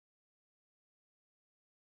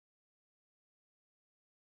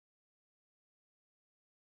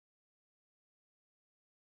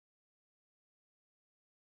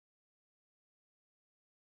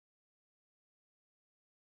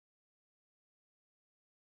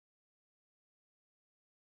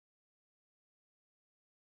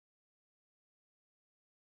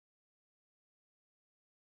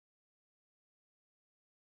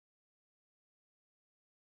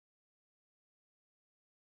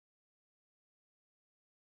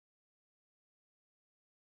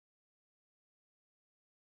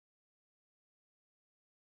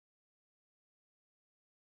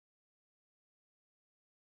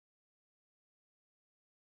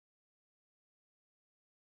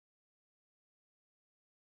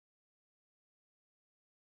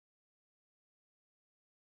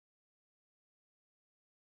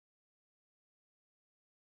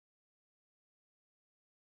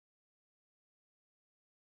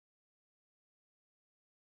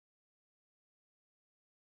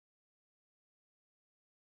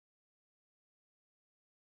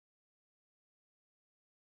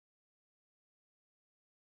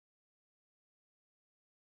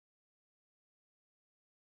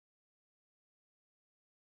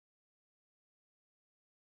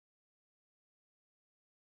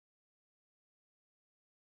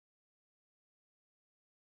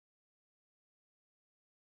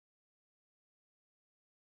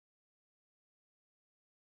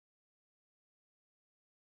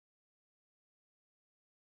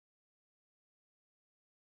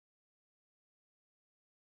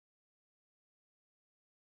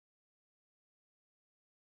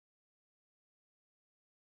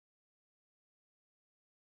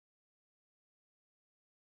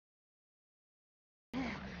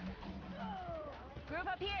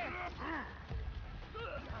here!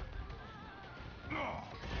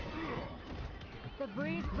 The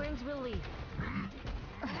breeze brings relief.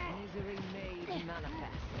 Misery made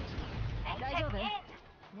manifest. Daijoubu.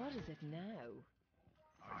 What is it now?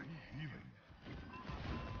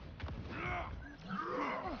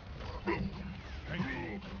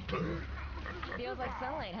 Feels like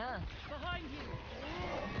sunlight, huh? Behind you!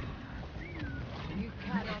 You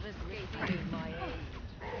cannot escape my aid.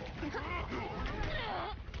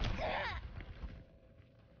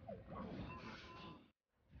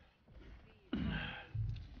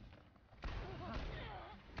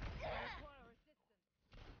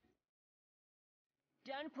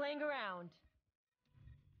 Done playing around.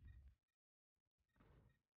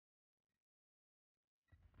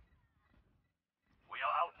 We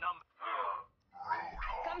are outnumbered.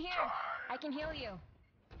 Come here. I can heal you.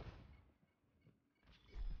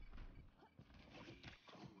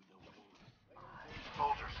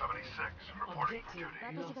 Soldier 76 reporting for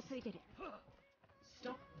duty.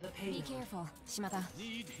 Stop the pain. Be careful, Shimada.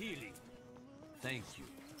 Need healing. Thank you.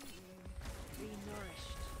 Be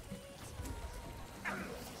nourished.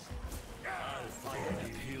 I'll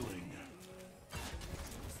find healing.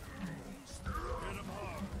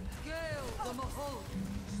 Gale the Mahal.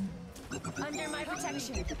 Under my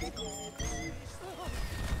protection.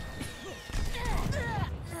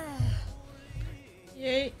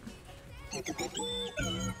 Yay.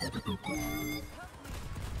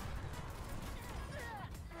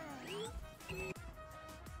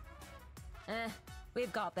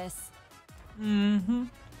 We've got this. Mm-hmm.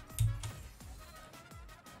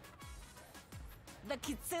 The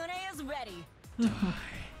Kitsune is ready. Die.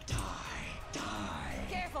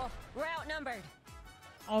 Careful, we're outnumbered.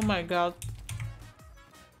 Oh my god.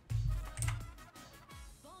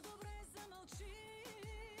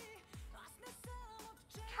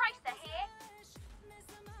 Tracer here.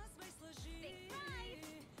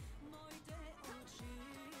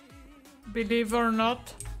 Believe or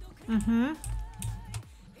not. Mm-hmm.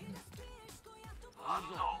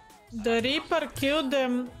 The Reaper killed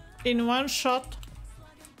them in one shot.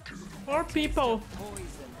 4 people.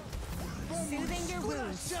 Soothing your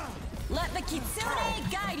wounds. Let the Kitsune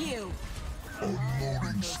guide you.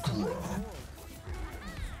 Unloading scrap.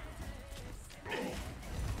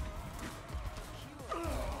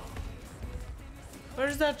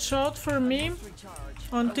 Where's that shot for me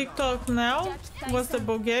on TikTok now? Was the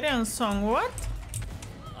Bulgarian song. What?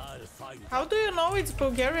 I'll find How do you know it's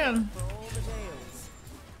Bulgarian?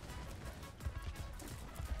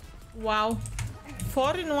 Wow.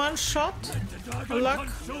 4 in one shot? Luck.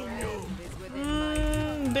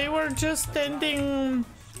 They were just standing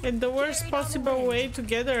in the worst possible way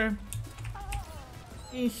together.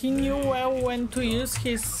 He knew well when to use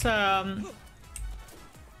his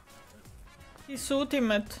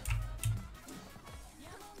ultimate.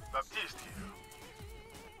 Baptiste here.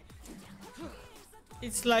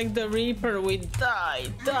 It's like the Reaper with die.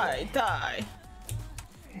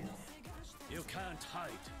 You can't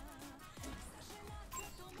hide.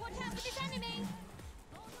 Watch out for this enemy.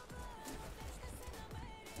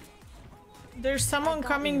 There's someone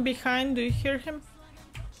coming behind. Do you hear him?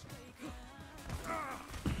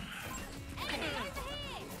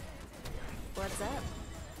 What's up?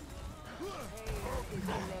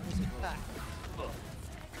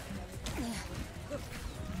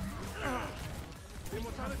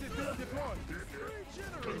 Immortality field deployed.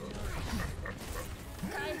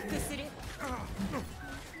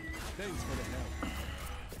 Thanks for the help.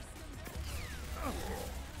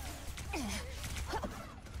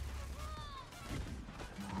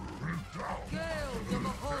 Gale the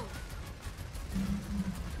Mahal.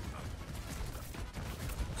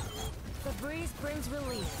 The breeze brings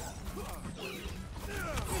relief.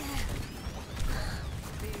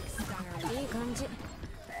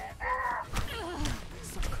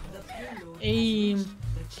 Hey,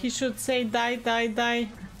 he should say die.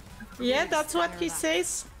 Yeah, that's what he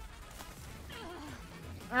says.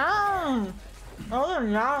 Oh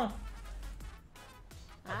no.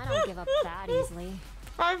 I don't give up that easily.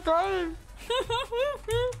 I died.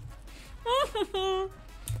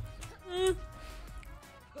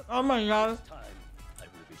 Oh my god. Time I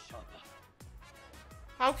will be sharper.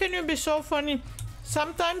 How can you be so funny?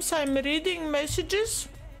 Sometimes I'm reading messages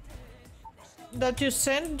that you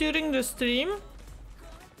send during the stream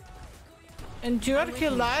and you're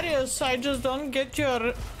hilarious. I just don't get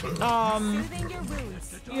your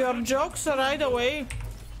jokes right away.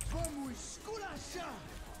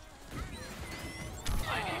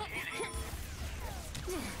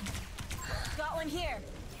 Got one here.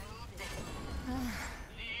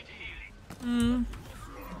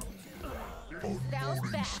 That was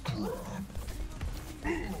bad.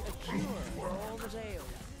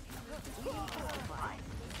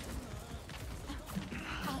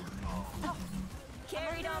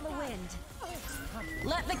 wind.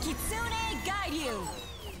 Let the kitsune guide you.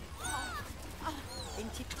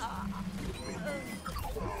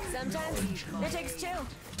 Sometimes it takes two.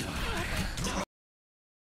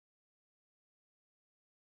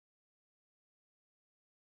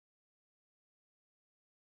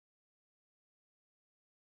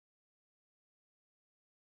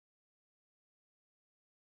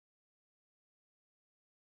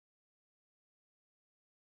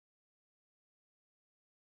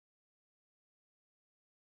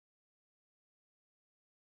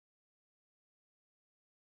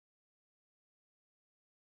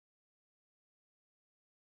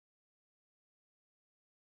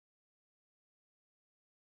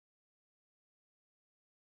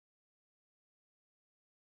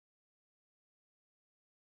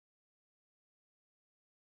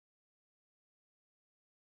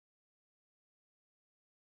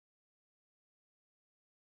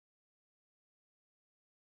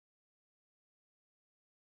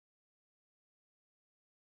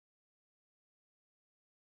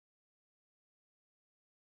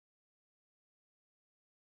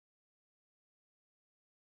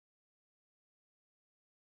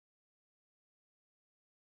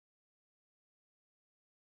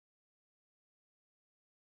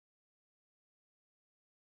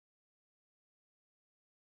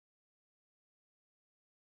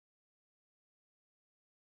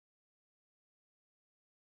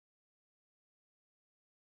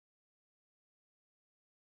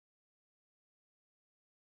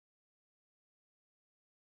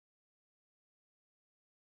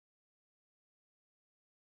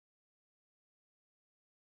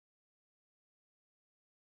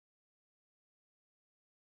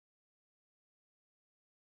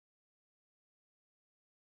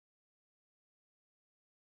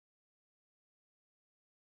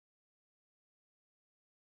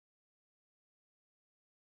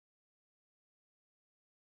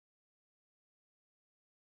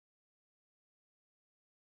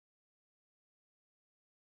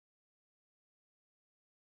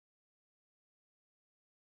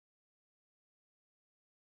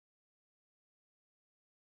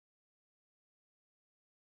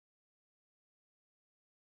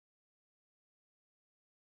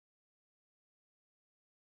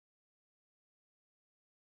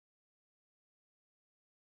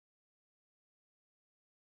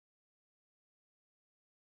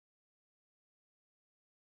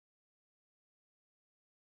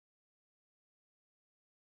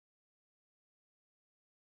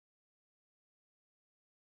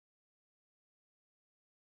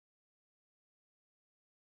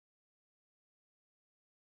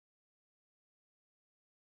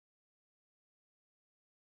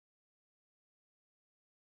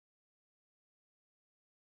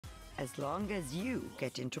 As long as you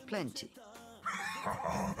get into plenty.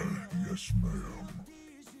 Yes, ma'am.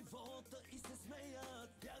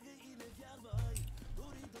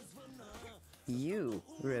 You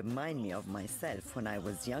remind me of myself when I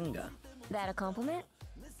was younger. That a compliment?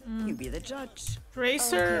 You be the judge.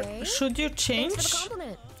 Racer, Okay. should you Thanks change? for the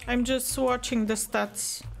compliment. I'm just watching the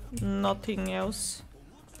stats, nothing else.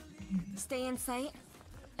 Stay in sight,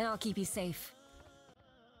 and I'll keep you safe.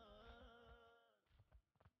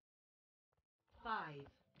 5,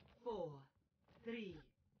 4, 3,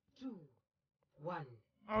 2, 1.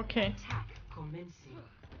 Okay. Attack commencing.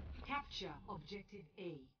 Capture objective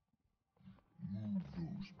A. Move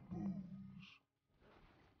those bows.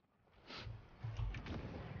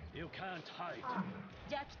 You can't hide.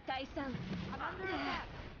 Jackie Tyson.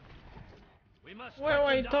 We must Well,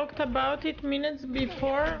 I strike them talked about it minutes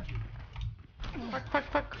before. Fuck, fuck,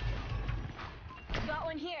 fuck. Got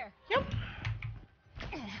one here. Yep.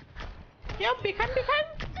 Yep, behind.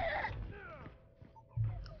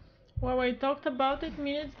 Well, I talked about it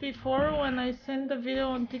minutes before when I sent the video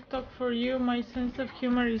on TikTok for you. My sense of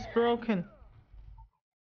humor is broken.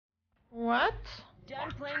 What?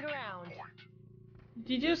 Done playing around.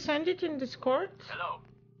 Did you send it in Discord? Hello.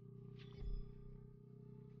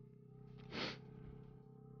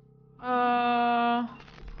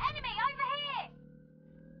 Enemy over here!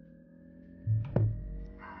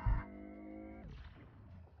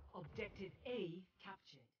 Objective A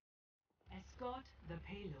captured. Escort the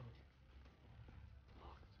payload.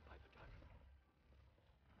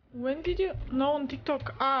 When did you? No, on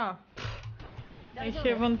TikTok. Ah. I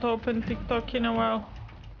haven't opened TikTok in a while.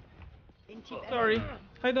 Sorry.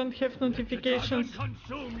 I don't have notifications.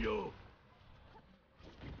 consume you.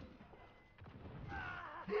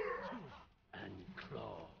 And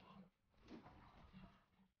claw.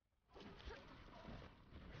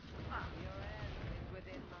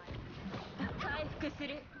 Kai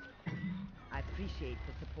Kusuru. I appreciate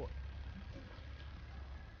the support.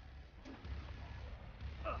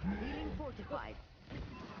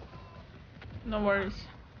 No worries.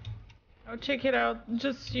 I'll check it out.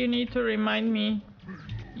 Just you need to remind me.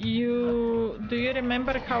 Do you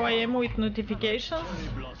remember how I am with notifications?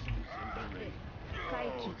 Blossoms in the rain.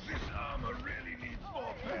 This armor really needs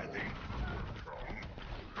more padding.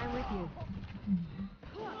 I'm with you.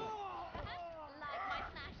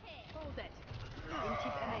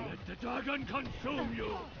 Let the dragon consume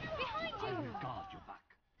you. Behind I you! will guard your back.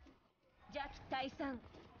 Jack Tyson.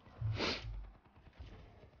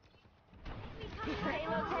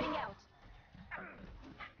 Payload's heading out.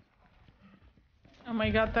 Oh my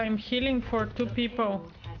god, I'm healing for 2 people.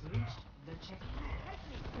 Has reached the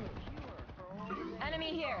checkpoint.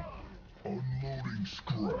 Enemy here. Unloading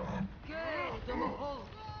scrap. Good. Ho ho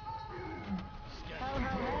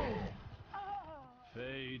hey.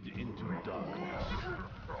 Fade into darkness.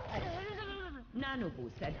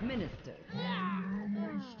 Nanoboost administered.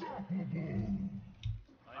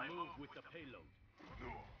 I move with the payload.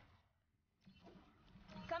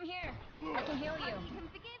 Come here. I can heal you. You can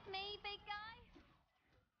forgive me, big guy.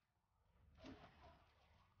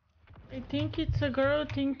 I think it's a girl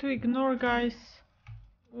thing to ignore, guys.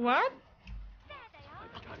 What?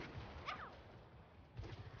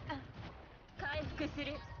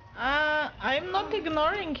 I'm not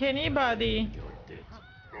ignoring anybody.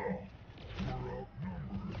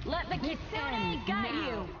 Let the Kitsune guide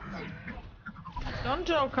you. Don't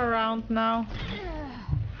joke around now.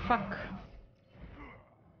 Fuck.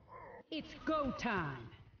 It's go time.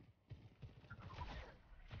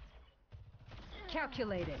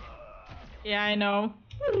 Calculated. Yeah, I know.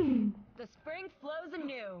 The spring flows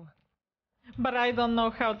anew. But I don't know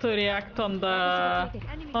how to react on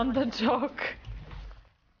the joke.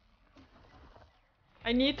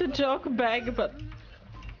 I need to joke back, but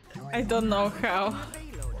I don't know how.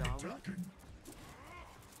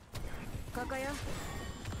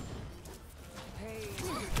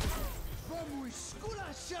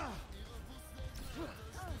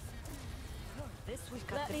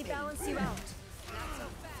 Let me balance you out.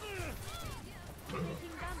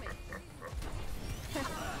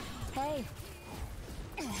 Hey.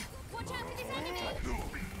 Watch out for this enemy!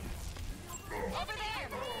 Over there!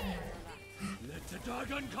 Let the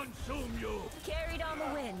dragon consume you. Carried on the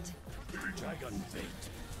wind. Dragon bait.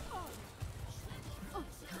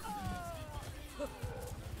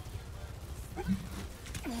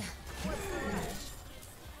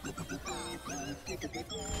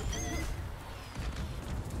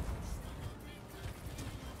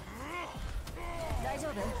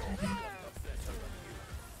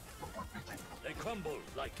 They crumble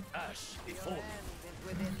like ash before me.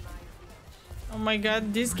 Oh my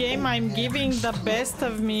god, this game I'm giving the best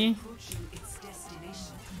of me. Approaching its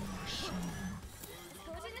destination.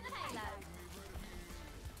 Caught in the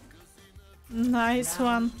payload. Nice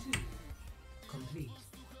one. Complete.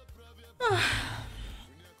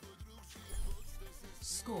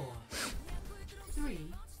 Score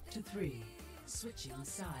 3-3. Switching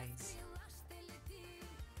sides.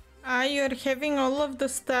 Ah, you're having all of the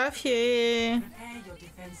stuff? Yeah. Prepare your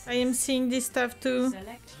defenses. I am seeing this stuff too.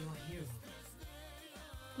 Select your hero.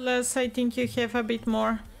 Plus, I think you have a bit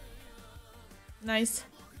more. Nice.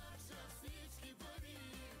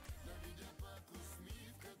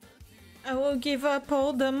 I will give up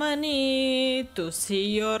all the money to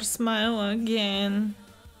see your smile again.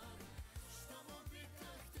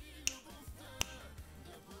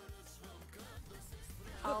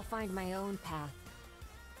 I'll find my own path.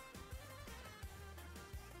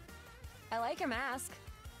 I like your mask.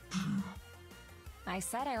 I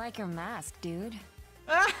said I like your mask, dude.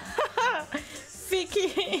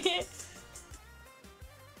 Vicky!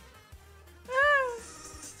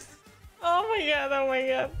 Oh my god, oh my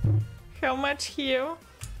god. How much heal?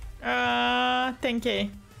 10k.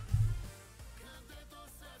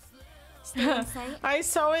 Stay in sight. I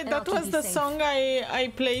saw it, And I'll that keep was you the safe. song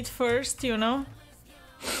I played first, you know?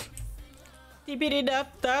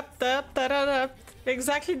 Tibbity-dap, dap, dap, da-da-dap.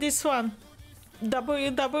 Exactly this one.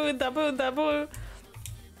 W.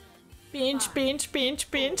 Pinch, pinch,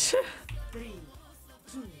 pinch, pinch. 3,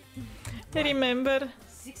 2, Remember?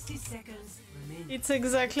 60 seconds remaining. It's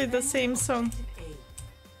exactly the same song. A.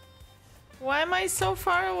 Why am I so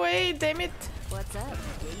far away? Damn it. What's up?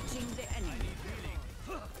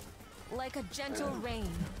 Like a gentle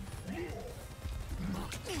rain.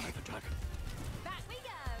 Back we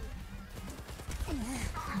go!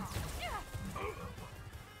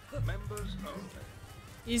 Members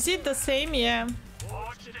only. Is it the same? Yeah.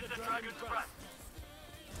 Watch it in the dragon's breath.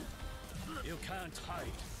 You can't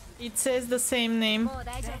hide. It says the same name. もう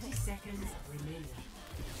大丈夫。 30 seconds remaining.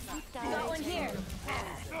 Got one here.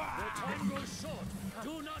 Your time grows short.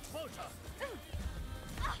 Do not falter.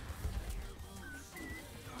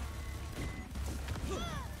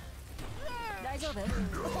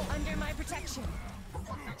 Under my protection.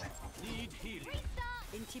 Need healing.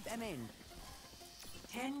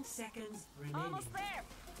 10 seconds remaining. Almost there.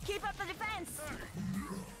 Keep up the defense.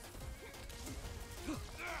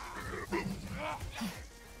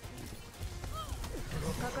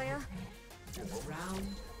 Round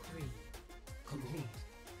 3. Complete.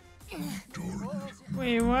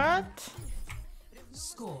 Wait, what?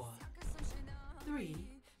 Score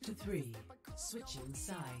 3-3. Switching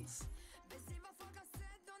sides.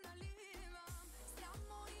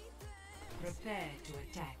 Prepare to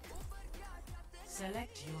attack.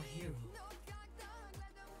 Select your hero.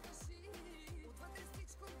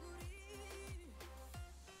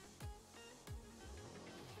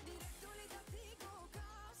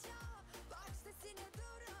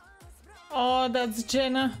 Oh, that's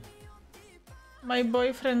Jenna. My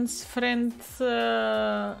boyfriend's friend's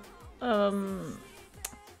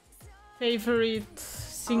favorite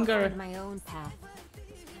singer. My own path.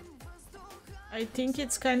 I think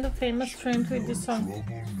it's kind of famous friend with this song.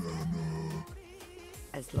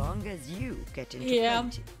 As long as you get into Yeah.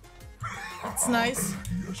 plenty. It's nice.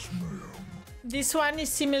 This one is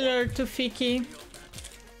similar to Fiki.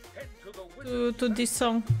 To this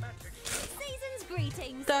song. Season's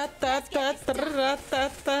greetings. Ta ta ta ta ra, ta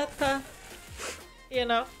ta ta. You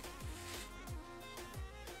know.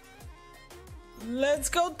 Let's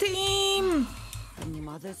go team! A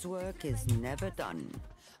mother's work is never done.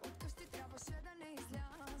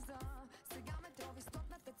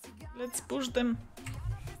 Let's push them.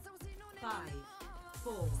 5,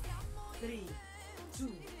 4, 3,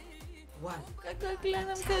 2, 1.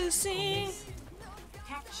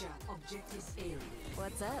 Capture objective A.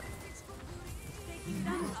 What's up?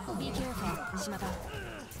 Be careful, Shimada.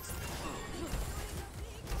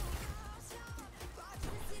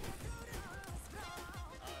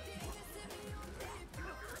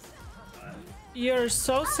 You're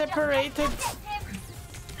so separated.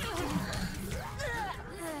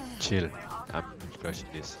 Chill. I'm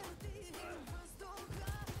crushing this.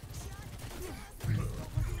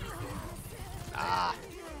 Ah.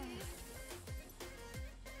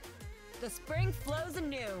 The spring flows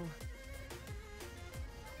anew.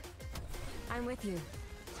 I'm with you.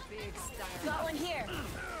 Got one here.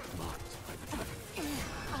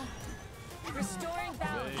 Restoring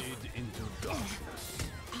balance. Fade into darkness.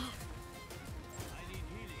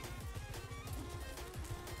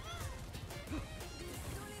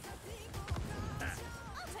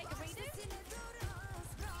 I'll take a reading.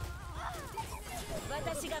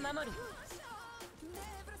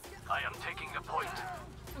 I am taking the point.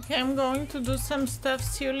 Okay, I'm going to do some stuff.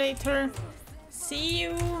 See you later. See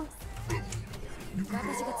you.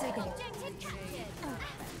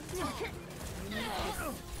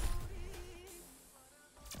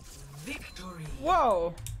 Victory.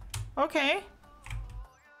 Whoa. Okay.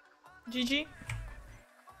 GG.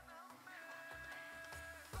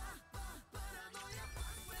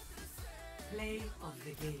 Play of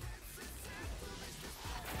the game.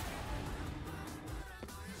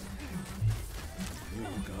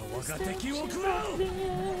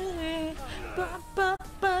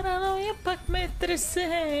 Параноя пак ме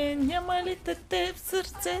тресе, няма ли те в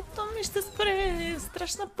сърцето ми ще спре,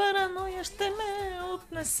 страшна параноя ще ме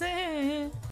отнесе.